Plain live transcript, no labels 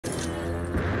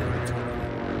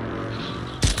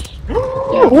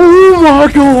Yeah. Oh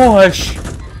my gosh!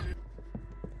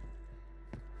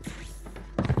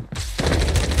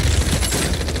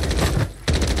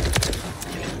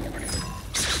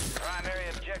 Primary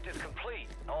objective complete.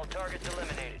 All targets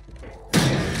eliminated.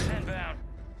 Inbound.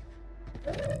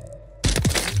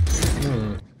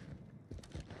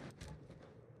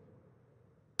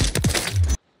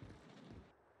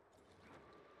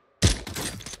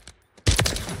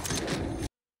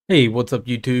 Hey, what's up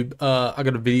YouTube? I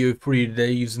got a video for you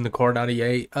today using the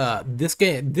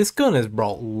Kar98. This gun has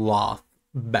brought life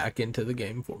back into the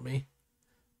game for me.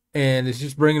 And it's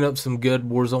just bringing up some good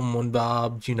Warzone 1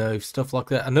 vibes, you know, stuff like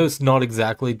that. I know it's not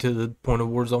exactly to the point of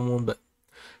Warzone 1, but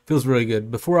it feels really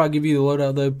good. Before I give you the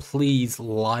loadout though, please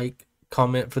like,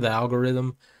 comment for the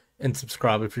algorithm, and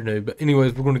subscribe if you're new. But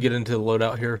anyways, we're going to get into the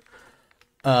loadout here.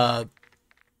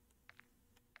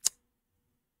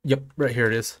 Yep, right here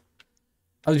it is.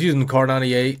 I was using the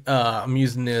Kar98. I'm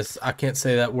using this, I can't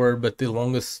say that word, but the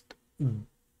longest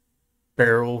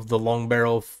barrel, the long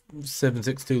barrel,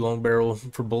 7.62 long barrel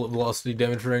for bullet velocity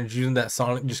damage range. Using that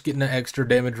Sonic, just getting that extra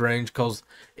damage range because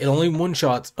it only one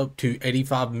shots up to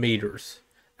 85 meters.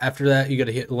 After that, you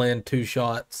got to land 2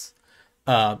 shots.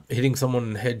 Hitting someone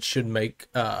in the head should make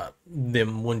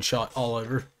them one shot all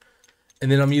over.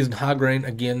 And then I'm using high grain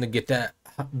again to get that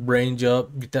range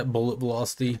up, get that bullet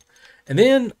velocity. And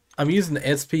then I'm using the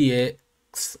SPX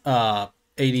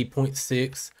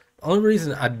 80.6. The only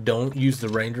reason I don't use the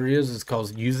Ranger is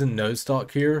because using no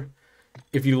stock here,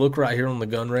 if you look right here on the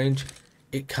gun range,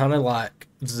 it kind of like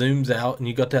zooms out and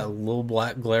you got that little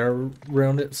black glare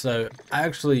around it. So I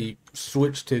actually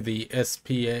switched to the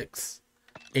SPX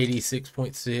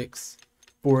 86.6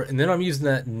 for it. And then I'm using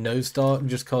that no stock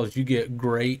just because you get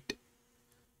great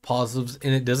positives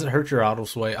and it doesn't hurt your auto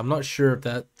sway. I'm not sure if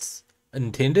that's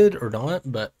intended or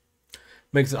not, but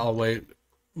makes it all the way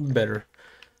better.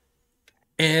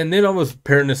 And then I was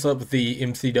pairing this up with the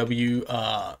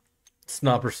MCW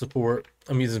sniper support.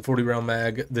 I'm using 40 round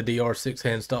mag, the DR6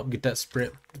 hand stop, get that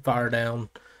sprint fire down,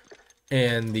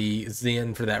 and the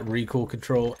Zen for that recoil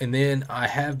control. And then I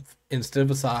have, instead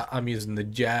of a sight, I'm using the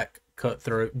Jack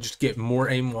cutthroat, just get more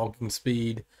aim walking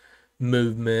speed,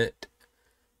 movement,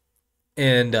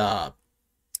 and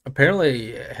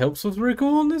apparently it helps with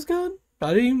recoil on this gun.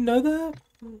 I didn't even know that.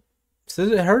 It says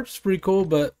it hurts recoil,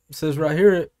 but it says right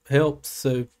here it helps.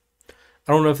 So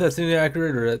I don't know if that's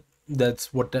inaccurate or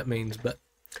that's what that means. But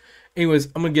anyways,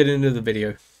 I'm gonna get into the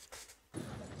video.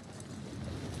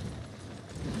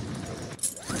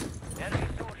 Enemy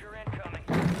soldier incoming.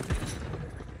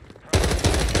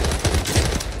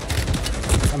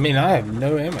 I mean, I have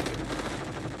no ammo.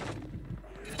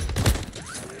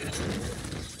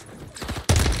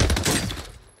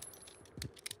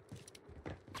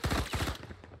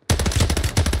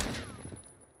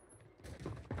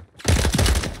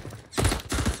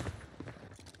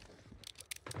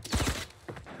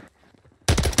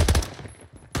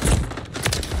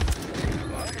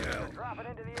 Dropping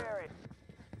into the area.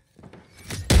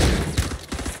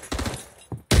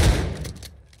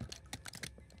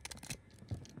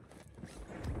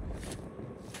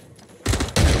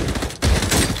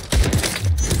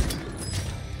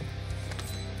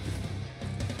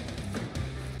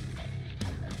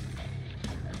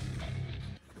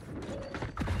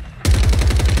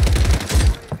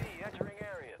 UAV entering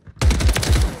area.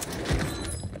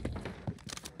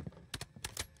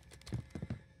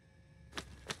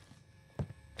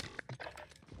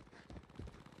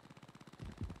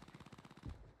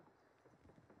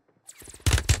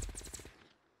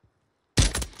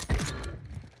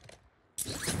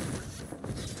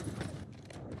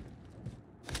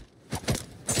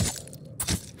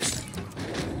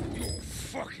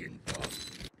 Fucking bum.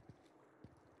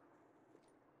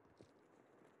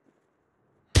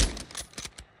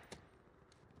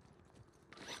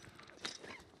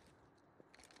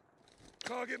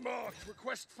 Target marked.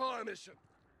 Request fire mission.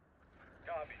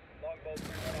 Copy. Longbow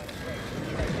 3-1 on the way.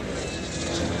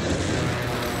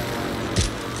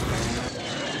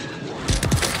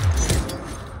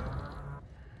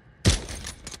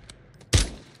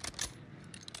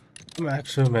 I'm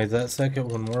actually amazed that second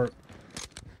one worked.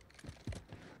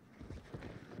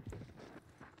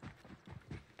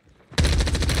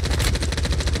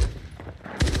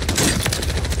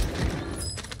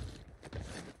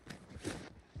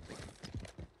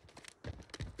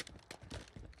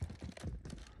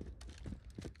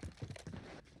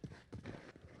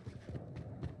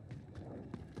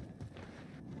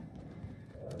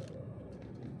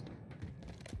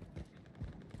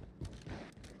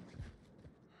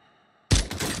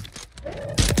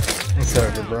 It's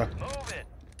over, bro. Move it.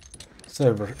 It's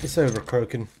over. It's over,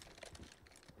 Croaking.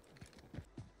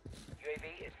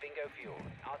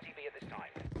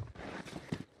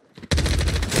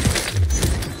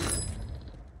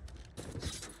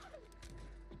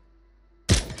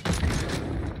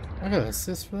 I got an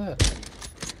assist for that.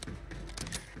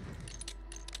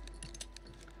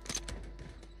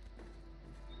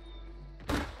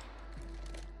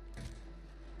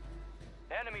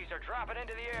 Enemies are dropping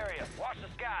into the area. Watch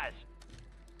the skies.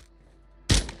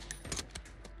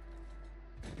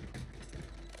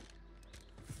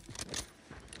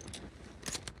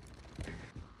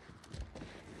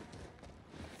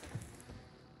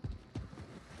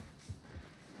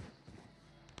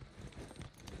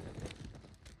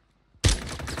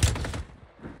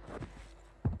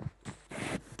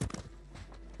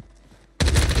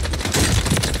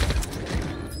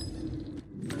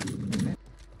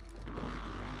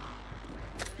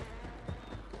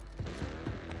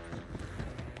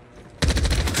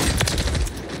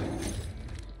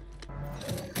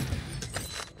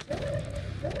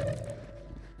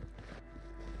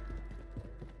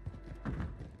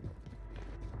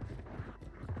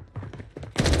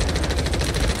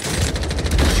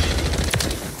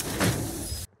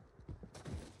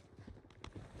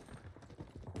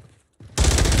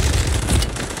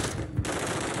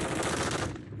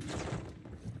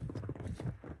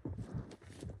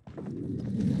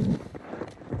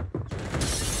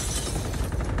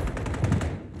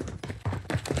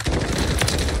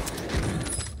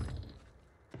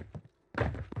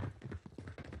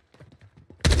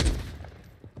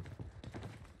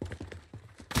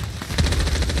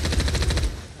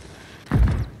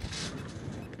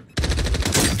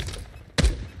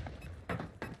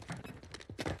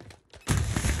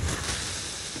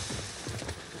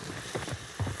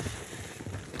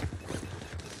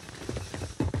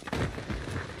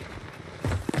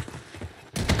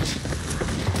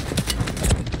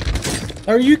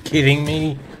 Are you kidding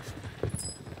me?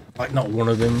 Like, not one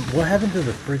of them. What happened to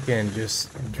the freaking just...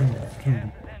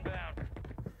 Inbound.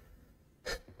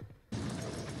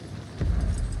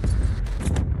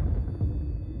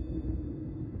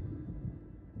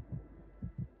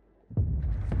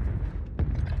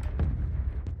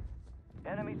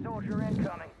 Enemy soldier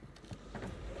incoming.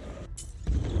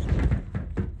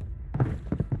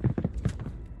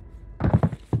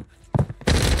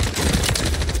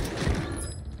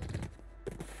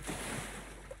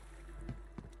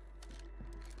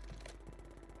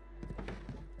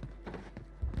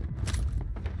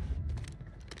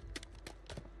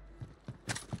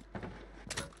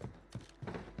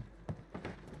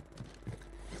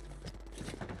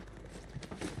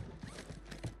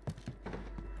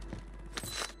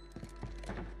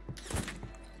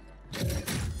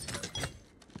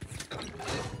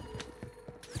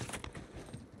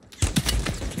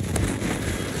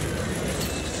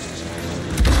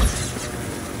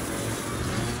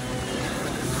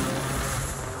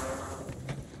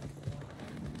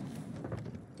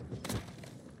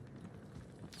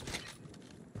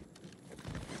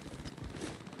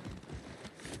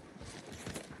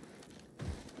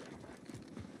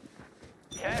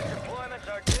 Cash deployments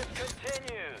are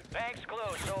discontinued. Banks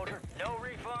closed, soldier. No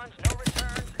refunds, no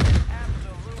returns, and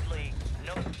absolutely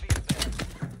no feedback.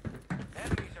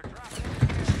 Enemies are dropping in the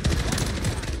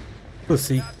area.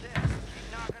 Pussy. Not dead.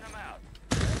 Keep knocking them out.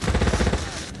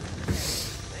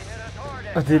 They hit us hard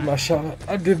I did my shot.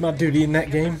 I did my duty in that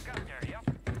game. Got there, yep.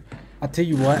 I'll tell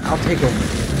you what, I'll take a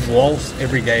waltz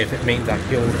every day if it means I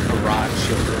killed a riot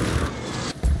shielder.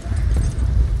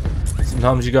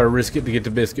 Sometimes you gotta risk it to get the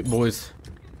biscuit, boys.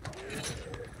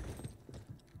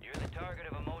 You're the target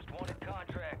of a most wanted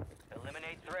contract.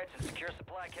 Eliminate threats and secure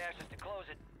supply caches to close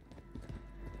it.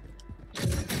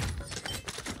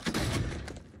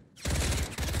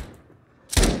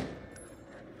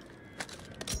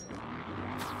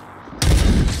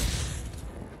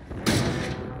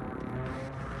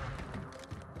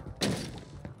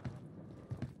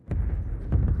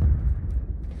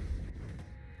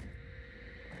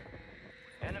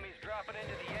 Enemies dropping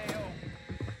into the AO.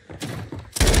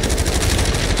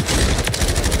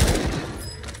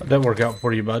 How'd that work out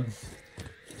for you, bud?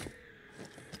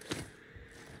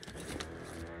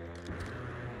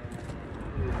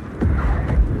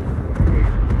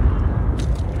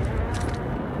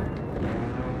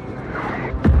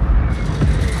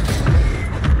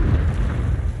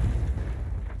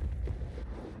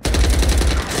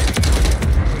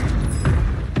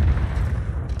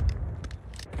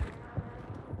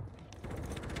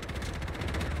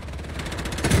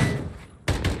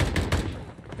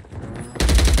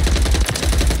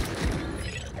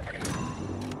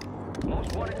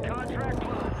 Most wanted contract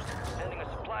closed. Sending a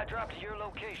supply drop to your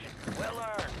location. Well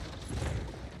earned.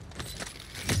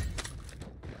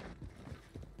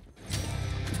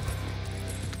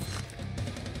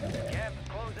 Gas is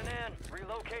closing in.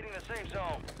 Relocating the safe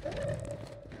zone.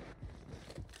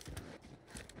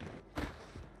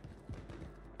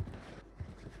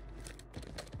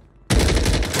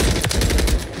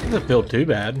 Doesn't feel too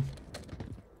bad.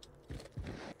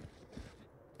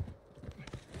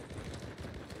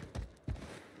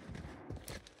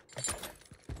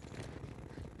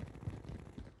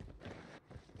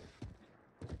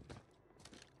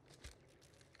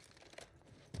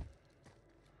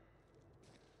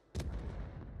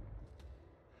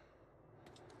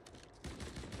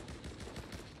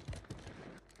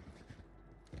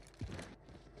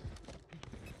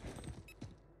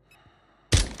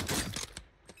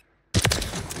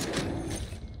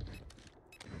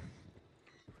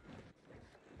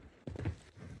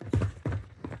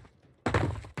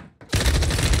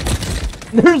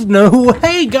 There's no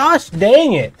way, gosh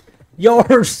dang it. Y'all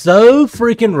are so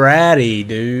freaking ratty,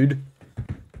 dude.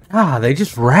 Ah, they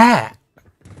just rat.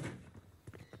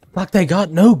 Like they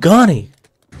got no gunny.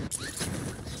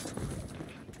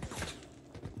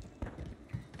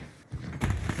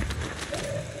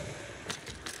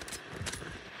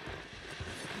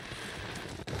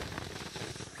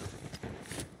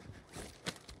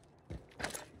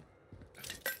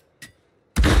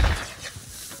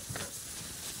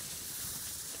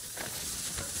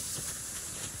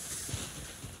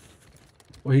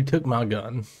 Well, he took my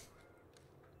gun.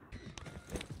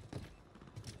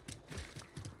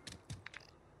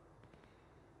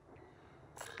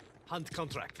 Hunt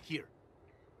contract here.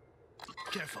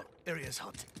 Careful, area's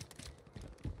hot.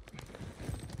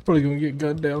 Probably gonna get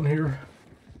gunned down here.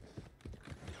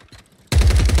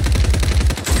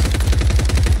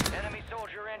 Enemy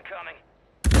soldier incoming.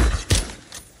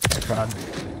 I tried.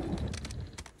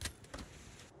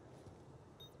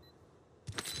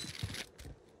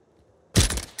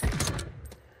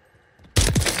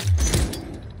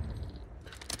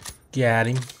 Got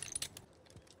him.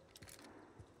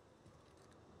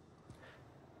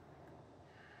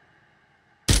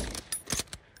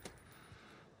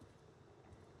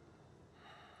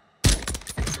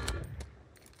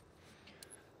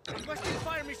 Requesting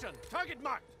fire mission. Target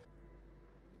marked.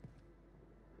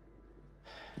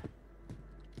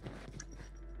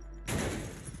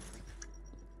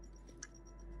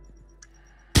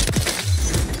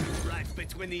 Right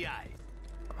between the eyes.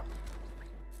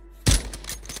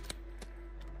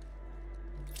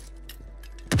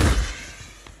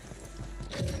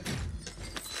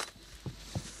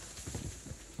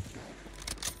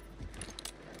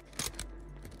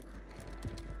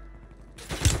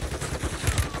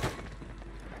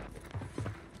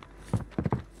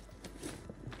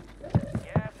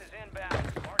 Gas is inbound.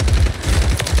 Marksman Rifle.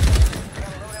 Got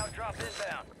a loadout drop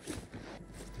inbound.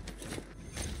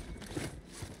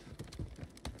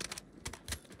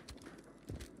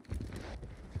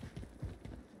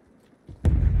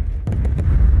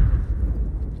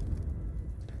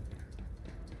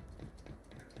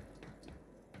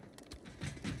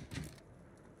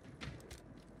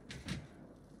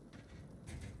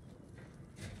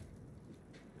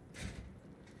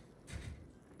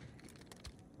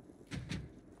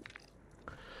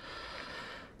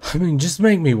 I mean, just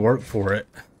make me work for it.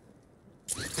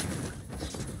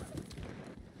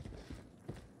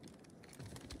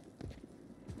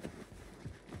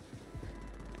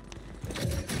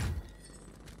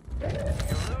 You're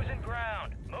losing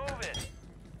ground. Move it.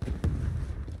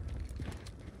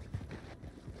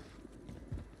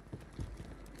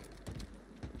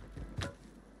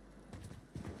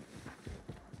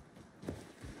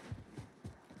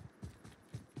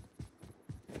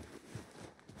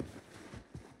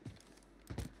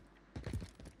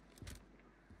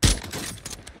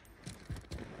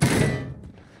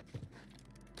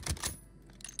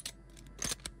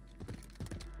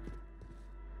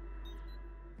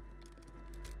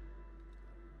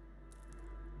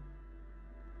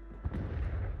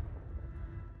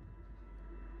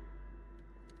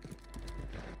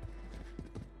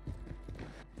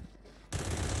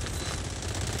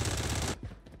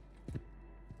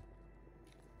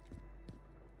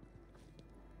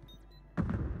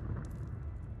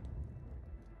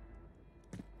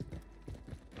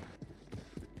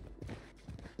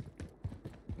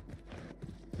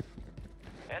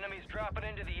 Enemies dropping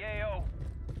into the AO.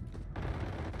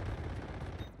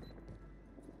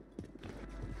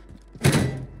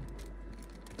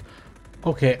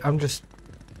 Okay, I'm just...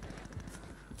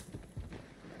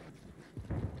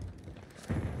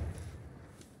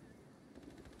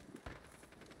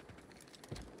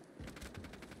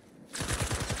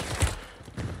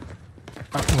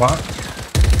 what?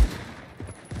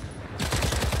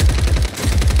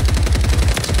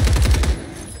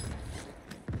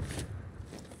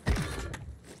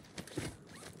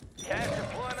 Cash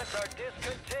deployments are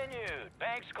discontinued.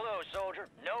 Banks closed, soldier.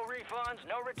 No refunds,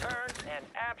 no returns, and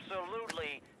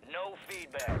absolutely no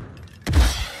feedback.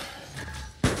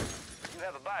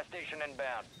 have a buy station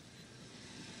inbound.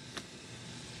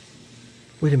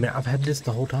 Wait a minute, I've had this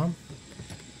the whole time?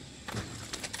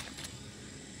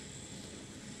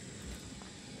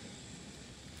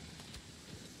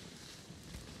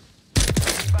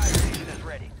 Buy station is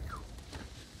ready.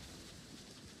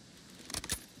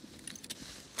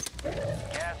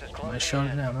 Gas is I closing shot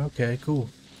it in. down. Okay, cool.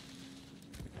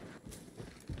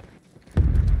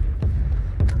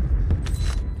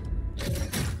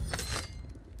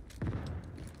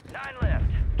 Nine left.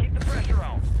 Keep the pressure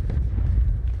on.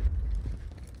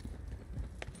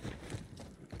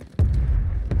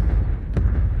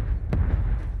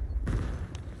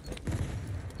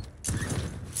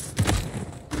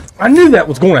 I knew that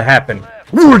was going to happen.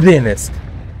 War dentist.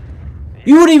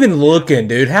 You weren't even looking,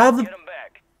 dude. How the... Get 'em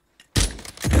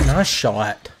back. Nice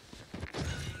shot.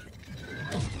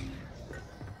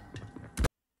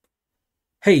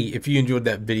 Hey, if you enjoyed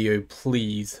that video,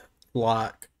 please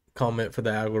like, comment for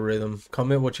the algorithm,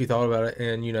 comment what you thought about it,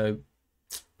 and, you know,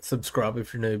 subscribe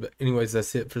if you're new. But anyways,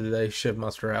 that's it for today.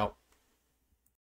 Chefmaster out.